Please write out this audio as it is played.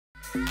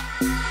Duniecorn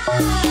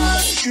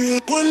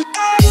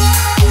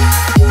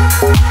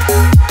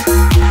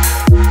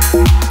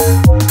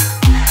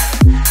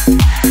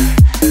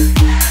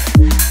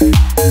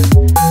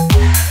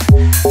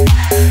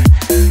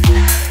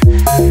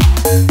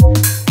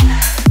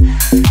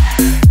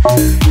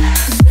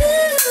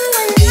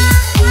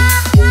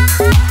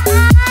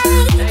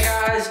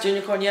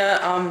here.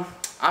 I'm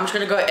just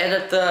gonna go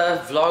edit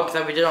the vlog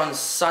that we did on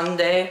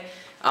Sunday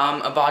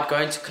about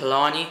going to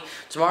Kalani.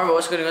 Tomorrow we're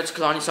also gonna go to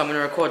Kalani, so I'm gonna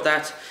record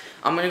that.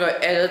 I'm gonna go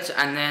edit,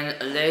 and then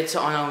later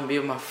on I'm gonna be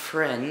with my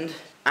friend.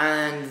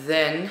 And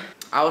then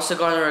I also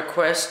got a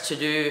request to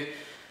do,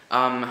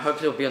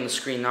 hopefully it'll be on the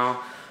screen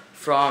now,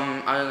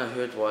 from, I don't know who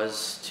it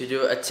was, to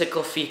do a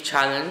tickle feet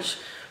challenge.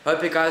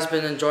 Hope you guys have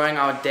been enjoying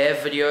our dare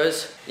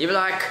videos. Leave a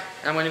like,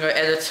 and I'm gonna go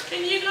edit.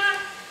 Can you go?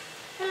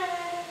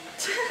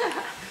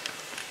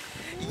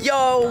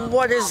 Yo,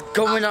 what is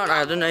going on?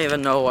 I don't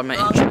even know what my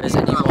intro is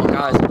anymore,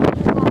 guys.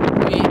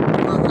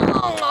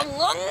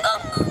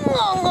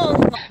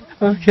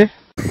 Okay.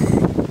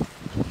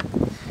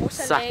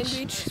 What's that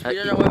language? We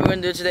don't know what we're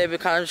going to do today. We're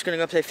kind of just going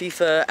to go play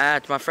FIFA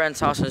at my friend's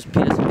house and just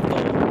beat us on the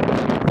floor.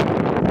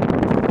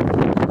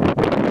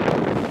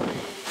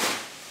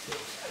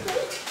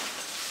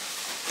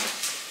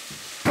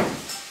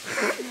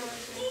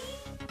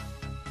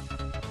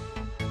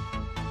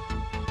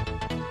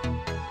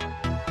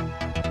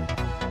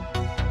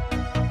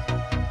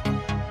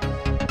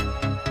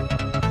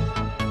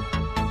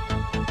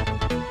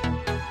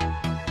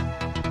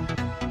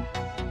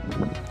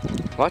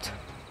 What?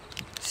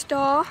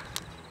 Star.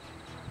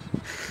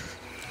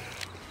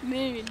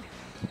 Moon.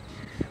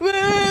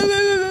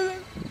 The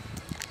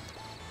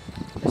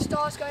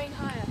star's going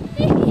higher.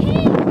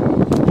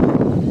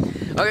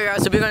 Okay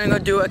guys, so we're gonna go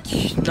do a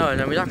no,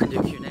 we're not gonna do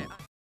a Q&A.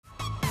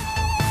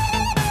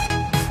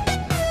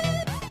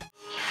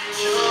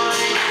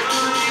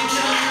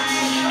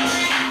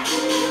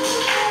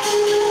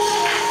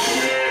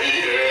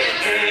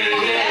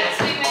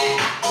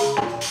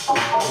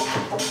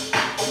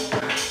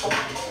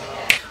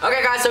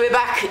 Okay guys, so we're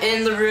back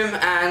in the room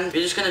and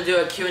we're just gonna do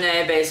a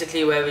Q&A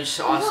basically where we just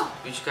ask,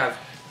 we just have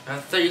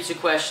 32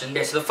 questions.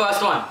 Okay, so the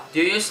first one,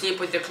 do you sleep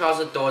with your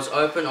closet doors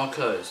open or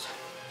closed?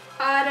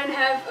 I don't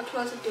have a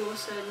closet door,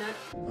 so no.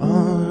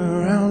 All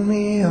around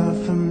me are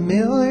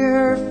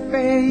familiar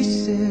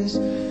faces.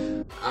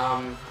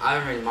 I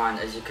don't really mind,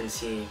 as you can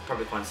see,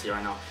 probably can't see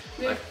right now.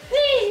 But,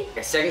 okay,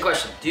 second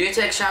question, do you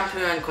take shampoo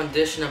and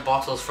conditioner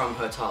bottles from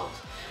hotels?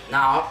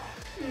 Now,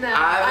 No,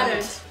 I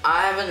don't.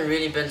 I haven't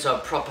really been to a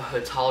proper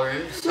hotel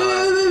room, so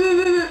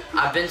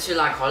I've been to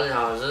like holiday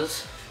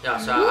houses. Yeah,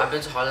 so I've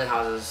been to holiday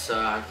houses, so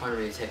I can't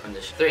really take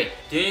condition. 3.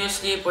 Do you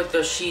sleep with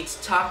your sheets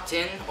tucked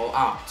in or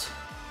out?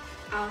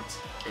 Out.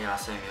 Yeah,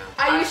 same here.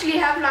 I usually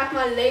have like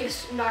my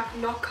legs like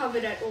not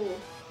covered at all.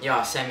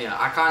 Yeah, same here.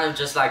 I kind of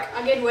just like,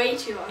 I get way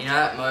too hot. you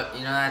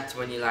know that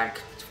when you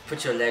like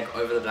put your leg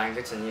over the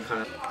blankets and you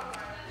kind of.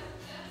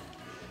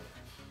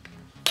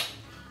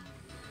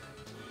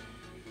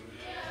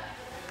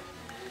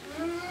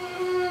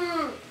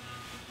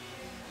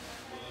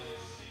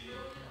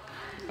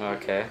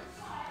 Okay.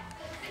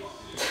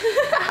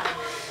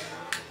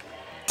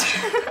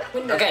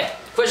 Okay,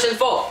 question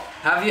 4.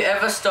 Have you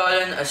ever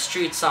stolen a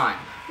street sign?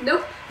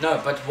 Nope.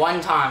 No, but one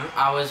time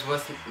I was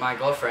with my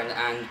girlfriend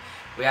and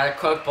we had a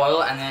Coke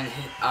bottle, and then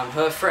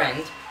her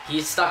friend,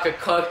 he stuck a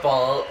Coke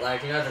bottle,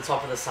 like, you know, at the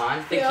top of the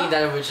sign, thinking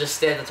that it would just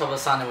stay at the top of the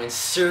sign and went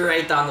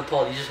straight down the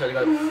pole. You just heard it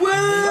go,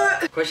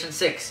 what? Question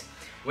 6.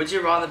 Would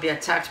you rather be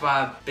attacked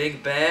by a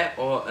big bear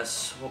or a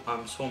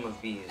swarm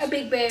of bees? A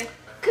big bear.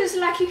 Because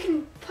like you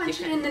can punch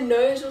it in the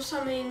nose or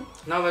something.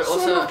 No, but swarm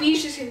also... of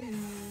bees just go...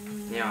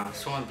 Yeah,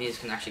 swarm of bees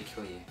can actually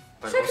kill you.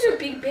 But so also, could a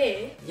big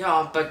bear.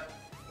 Yeah, but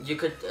you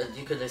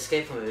could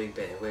escape from a big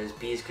bear, whereas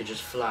bees could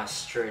just fly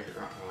straight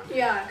around you.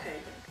 Yeah, okay.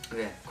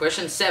 Okay,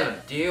 question 7.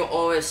 Do you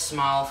always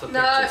smile for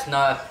pictures?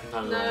 No, not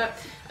at all.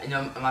 You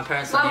know, my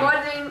parents...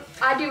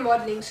 I do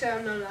modelling, so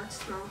I'm not allowed to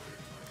smile.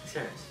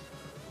 Serious?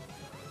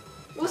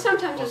 Well,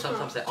 sometimes I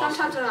sometimes smile. they ask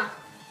Sometimes I like.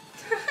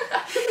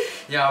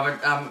 Yeah,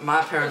 but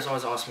my parents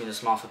always ask me to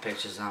smile for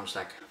pictures, and I'm just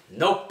like,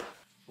 nope.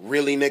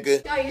 Really,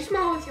 nigga? Yeah, you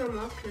smile with your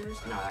mouth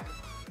closed. No, like...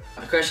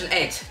 Question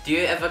 8. Do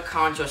you ever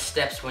count your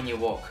steps when you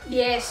walk?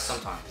 Yes.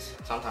 Sometimes.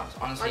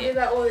 Honestly, I do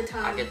that all the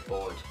time. I get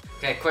bored.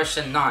 Okay,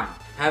 question 9.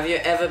 Have you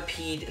ever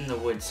peed in the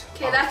woods?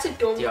 Okay, that's a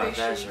dumb yeah,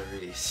 question. that's a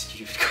really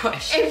stupid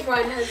question.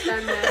 Everyone has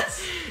done that.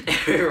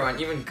 Everyone,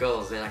 even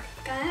girls, they're like...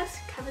 Guys,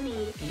 cover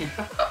me.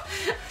 Yeah.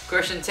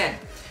 Question 10.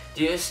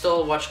 Do you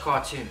still watch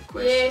cartoon?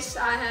 Yes,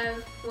 I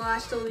have. Well, I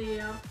still do,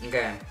 yeah.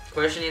 Okay.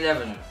 Question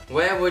 11.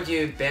 Where would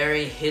you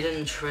bury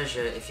hidden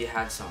treasure if you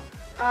had some?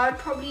 I'd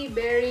probably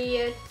bury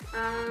it,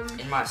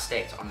 in my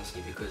estate,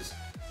 honestly, because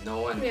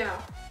no one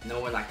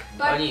like,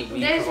 but only we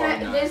there's probably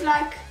like, know. there's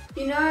like,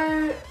 you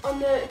know, on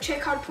the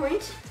checkout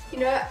point,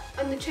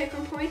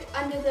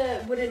 under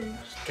the wooden...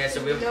 Okay,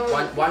 so we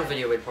have one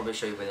video we'd probably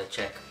show you with a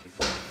check.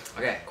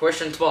 Okay,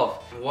 question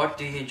 12. What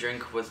do you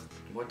drink with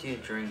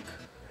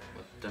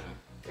dinner?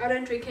 I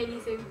don't drink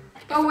anything.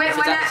 Oh wait,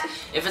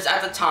 if it's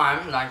at the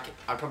time, like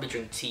I'd probably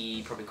drink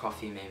tea, probably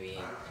coffee, maybe.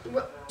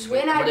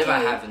 Whatever I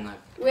have in like.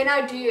 When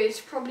I do, it's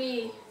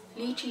probably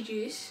lychee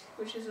juice,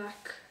 which is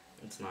like.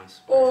 It's nice.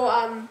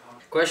 Or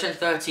Question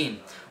 13.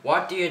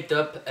 What do you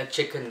dip a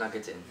chicken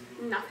nugget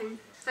in? Nothing.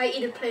 I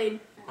eat it plain.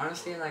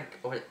 Honestly, like.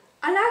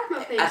 I like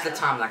my plain At stuff. the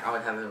time, like I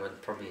would have it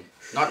with probably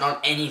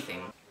not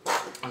anything.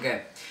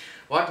 Okay.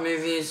 What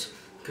movies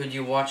could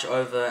you watch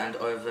over and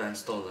over and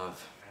still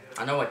love?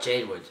 I know what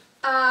Jade would.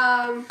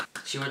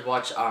 She would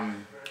watch I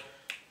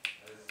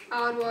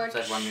would watch.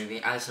 that one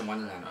movie, Alice in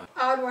Wonderland.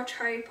 I would watch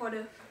Harry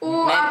Potter.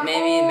 Or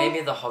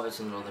maybe The Hobbit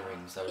and Lord of the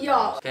Rings. That would be Yeah.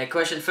 nice. Okay,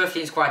 question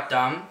 15 is quite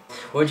dumb.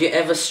 Would you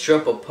ever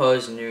strip or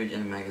pose nude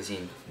in a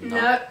magazine? No.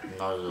 Not at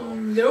all.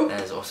 Nope.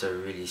 That is also a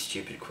really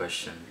stupid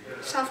question.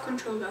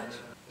 Self-control, guys.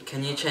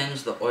 Can you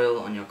change the oil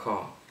on your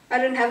car? I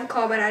don't have a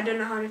car, but I don't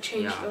know how to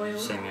change the oil.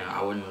 Same here.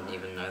 I wouldn't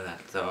even know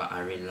that, though I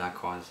really like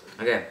cars.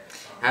 Okay,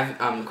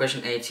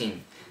 question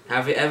 18.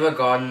 Have you ever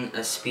gotten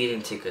a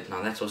speeding ticket?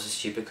 Now that's also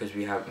stupid because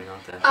we're not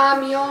there.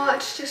 Yeah,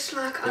 it's just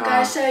like I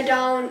gotta slow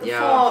down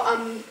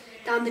for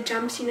down the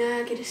jumps, you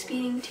know, get a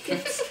speeding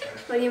ticket.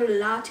 Not even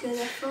allowed to go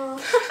that far.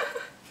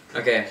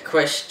 Okay,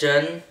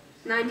 question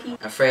 19.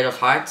 Afraid of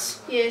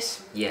heights?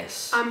 Yes.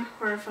 Yes. I'm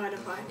horrified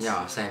of heights.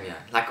 Yeah, same here.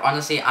 Like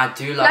honestly, I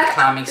do love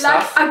climbing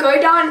stuff. Like I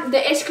go down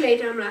the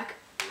escalator, I'm like,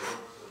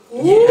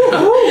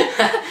 ooh.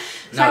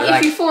 It's No, like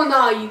if you fall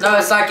now, you. No,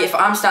 it's like if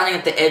I'm standing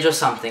at the edge of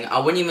something, I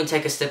wouldn't even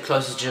take a step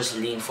closer to just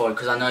lean forward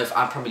because I know if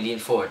I probably lean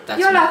forward, that's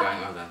me going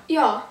over.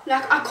 Yeah,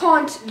 like I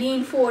can't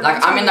lean forward.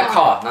 Like I'm in the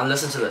car. Now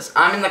listen to this.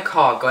 I'm in the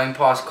car going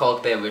past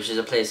Cold Bear, which is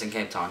a place in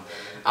Cape Town.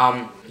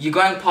 You're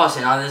going past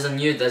it now. There's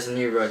a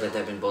new road that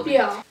they've been building.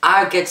 Yeah.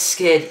 I get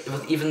scared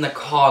with even the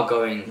car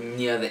going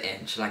near the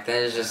edge. Like that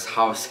is just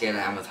how scared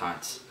I am with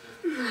heights.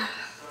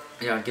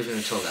 Yeah, it gives me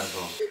the chills as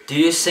well. Do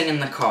you sing in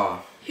the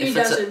car? Who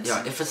doesn't?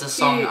 If it's a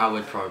song, I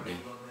would probably.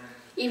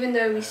 Even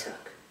though we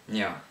suck.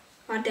 Yeah.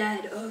 My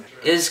dad. Oh.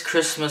 Is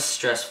Christmas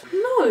stressful?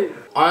 No.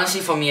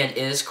 Honestly, for me, it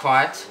is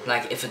quite.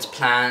 Like if it's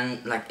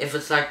planned, like if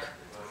it's like.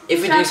 If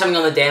It's we're doing like- something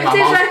on the day, it's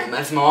like-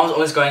 if my mom's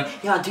always going,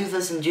 yeah, do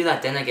this and do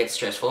that, then it gets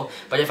stressful.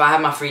 But if I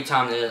have my free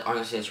time, then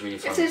honestly, it's really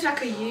fun. If there's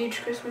like a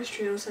huge Christmas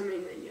tree or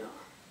something, then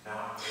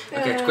yeah.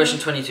 Okay, question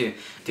 22.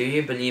 Do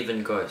you believe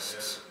in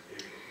ghosts?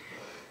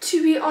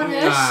 To be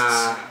honest,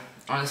 Nah.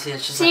 Honestly,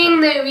 it's just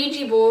seeing like the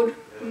Ouija board,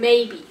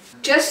 maybe.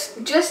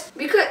 Just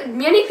because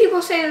many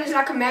people say there's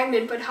like a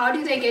magnet, but how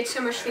do they get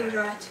so much things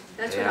right?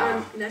 That's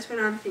what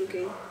I'm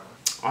thinking.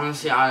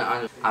 honestly,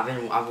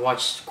 I've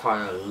watched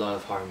quite a lot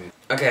of horror movies.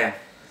 Okay.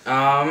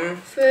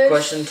 First,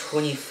 Question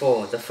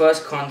 24. The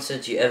first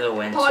concert you ever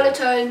went to?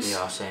 Parlotones.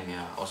 Yeah, same,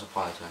 yeah. Also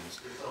Parlotones.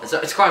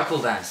 It's quite a cool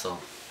band still.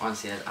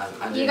 Honestly,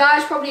 I do. You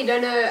guys probably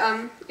don't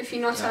know if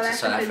you're not Yeah, it's a South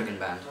South African. African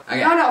band.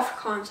 You're Okay. not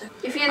Afrikaans.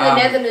 If you're in the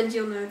Netherlands,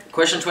 you'll know.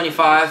 Question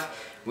 25.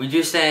 We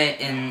do stay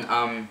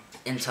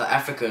in South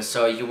Africa,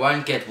 so you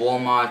won't get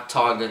Walmart,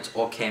 Target,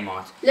 or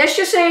Kmart. Let's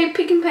just say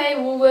Pick and Pay,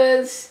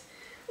 Woolworths,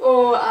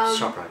 or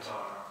ShopRite.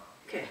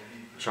 Okay.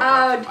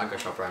 ShopRite. I go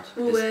ShopRite.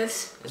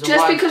 Woolworths. There's a Just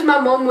wide- because my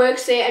mom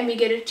works there and we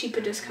get a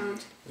cheaper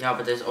discount. Yeah,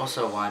 but there's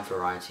also a wide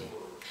variety.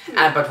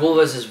 But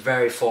Woolworths is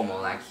very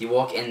formal. Like you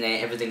walk in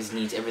there, everything's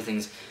neat,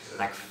 everything's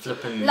like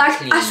flippin' Like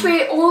clean. I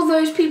swear, all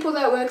those people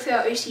that work there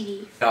are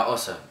OCD. Yeah,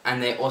 also,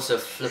 and they also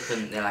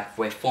flippin'. They like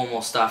wear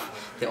formal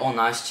stuff. They're all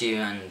nice to you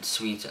and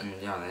sweet, and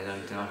yeah,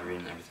 they're not rude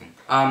and everything.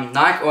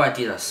 Nike or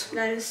Adidas?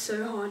 That is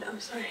so hard. I'm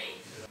sorry.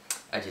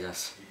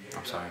 Adidas.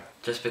 I'm sorry.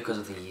 Just because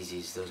of the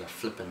Yeezys, those are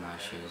flippin'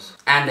 nice shoes.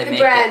 And they The make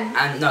brand.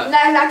 it. And no.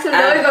 Like the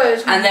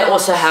logos. And they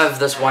also have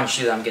this one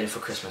shoe that I'm getting for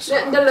Christmas. So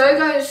The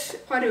logo is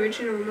quite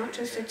original, not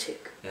just a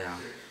tick. Yeah.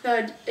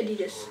 No,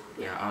 Adidas.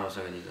 Yeah, I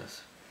also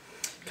Adidas.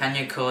 Can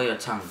you curl your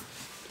tongue?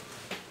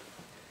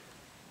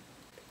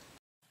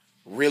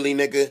 Really,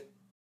 nigga?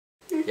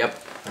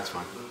 Yep, that's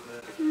fine.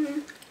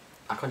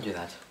 I can't do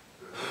that.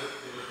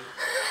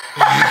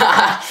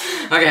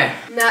 Okay.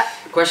 Nah.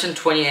 Question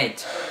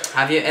 28.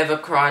 Have you ever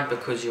cried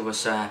because you were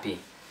so happy?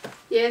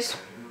 Yes.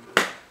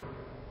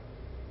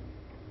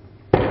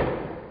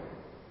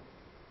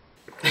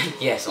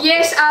 Yes. of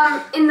Yes.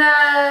 course. In the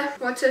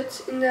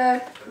in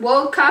the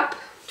World Cup.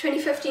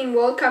 2015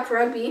 World Cup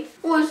rugby,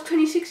 or was it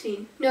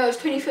 2016? No, it was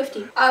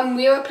 2015.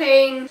 We were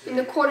playing in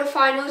the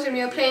quarterfinals and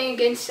we were playing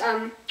against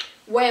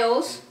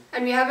Wales,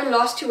 and we haven't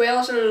lost to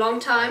Wales in a long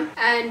time.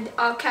 And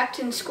our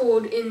captain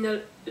scored in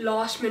the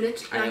last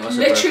minute, And he like also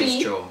literally. broke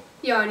his jaw.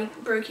 Yeah, and he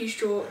broke his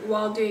jaw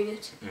while doing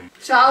it.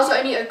 So I was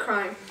only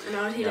crying, and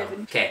I was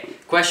 11. Okay.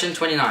 Question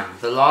 29.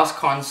 The last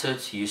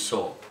concert you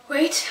saw?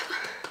 Wait,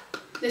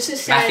 this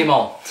is sad. Matthew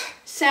Mole.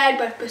 Sad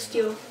but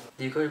Bastille.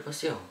 Do you go to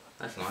Bastille?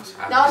 That's nice.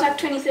 That was like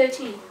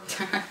 2013.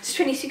 It's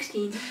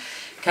 2016.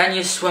 Can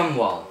you swim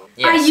well?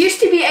 I Yes.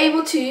 used to be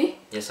able to.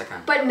 Yes, I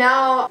can. But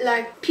now,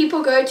 like,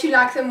 people go to,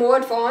 like, the more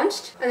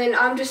advanced, and then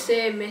I'm just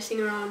there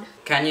messing around.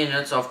 Can you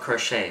knit off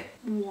crochet?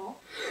 What?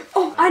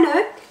 Oh, I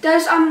know.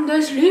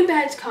 Those loom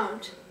bands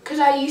count. Because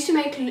I used to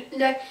make,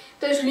 like,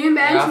 those loom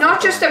bands, Yeah, I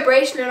not think just a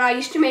bracelet, I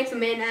used to make the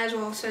men as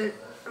well, so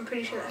I'm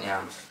pretty sure that's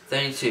Yeah.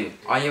 32.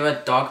 Are you a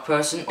dog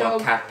person or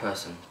Dog. a cat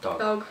person? Dog.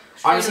 dog.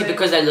 Honestly, Straight away.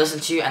 because they listen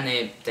to you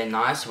and they're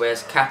nice,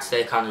 whereas cats,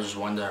 they kind of just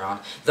wander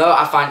around. Though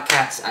I find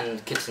cats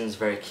and kittens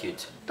very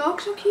cute.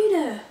 Dogs are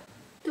cuter.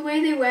 The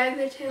way they wag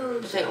their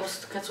tails. But they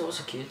also, cats are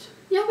also cute.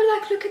 Yeah, but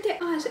like, look at their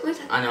eyes. Where's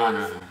that? I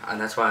know. And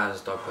that's why I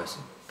was a dog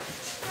person.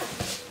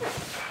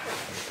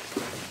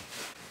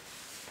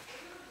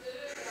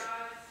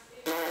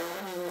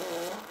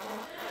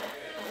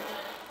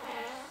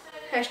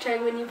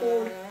 Hashtag when you're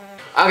bored.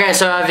 Okay,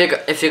 so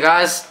if you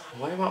guys...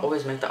 Why do I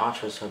always make the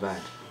outro so bad?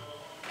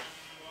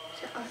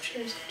 The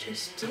outros are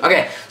just...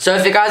 Okay, so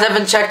if you guys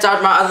haven't checked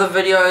out my other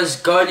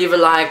videos, go leave a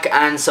like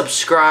and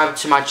subscribe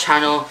to my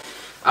channel.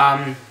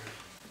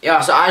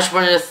 Yeah, so I just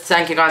wanted to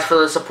thank you guys for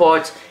the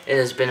support. It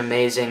has been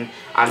amazing.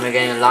 I've been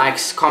getting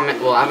likes,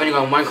 comment. Well, I've only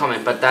got one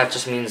comment, but that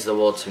just means the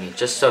world to me.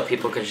 Just so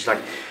people can just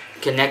like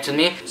connect with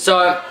me.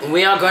 So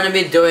we are going to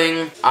be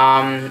doing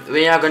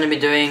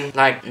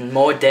like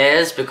more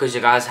dares because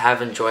you guys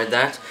have enjoyed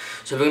that.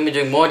 So we're going to be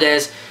doing more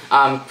dares.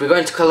 We're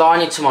going to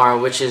Kalani tomorrow,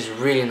 which is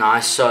really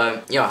nice.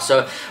 So yeah,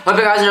 so hope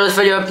you guys enjoyed this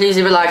video. Please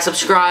leave a like,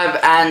 subscribe,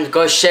 and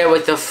go share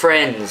with your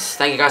friends.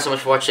 Thank you guys so much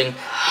for watching.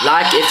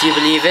 Like if you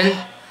believe in.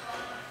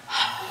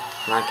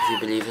 Like if you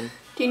believe in.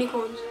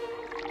 Duniecorns.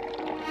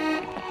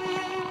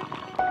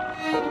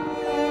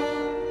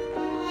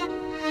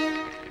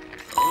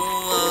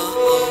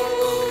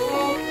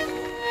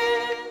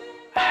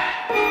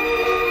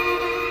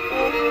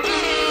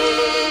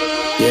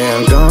 Yeah,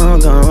 I'm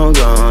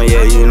gone,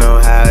 yeah, you know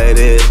how it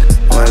is.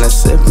 When I'm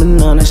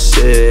sipping on the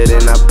shit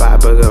and I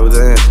pop a go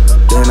then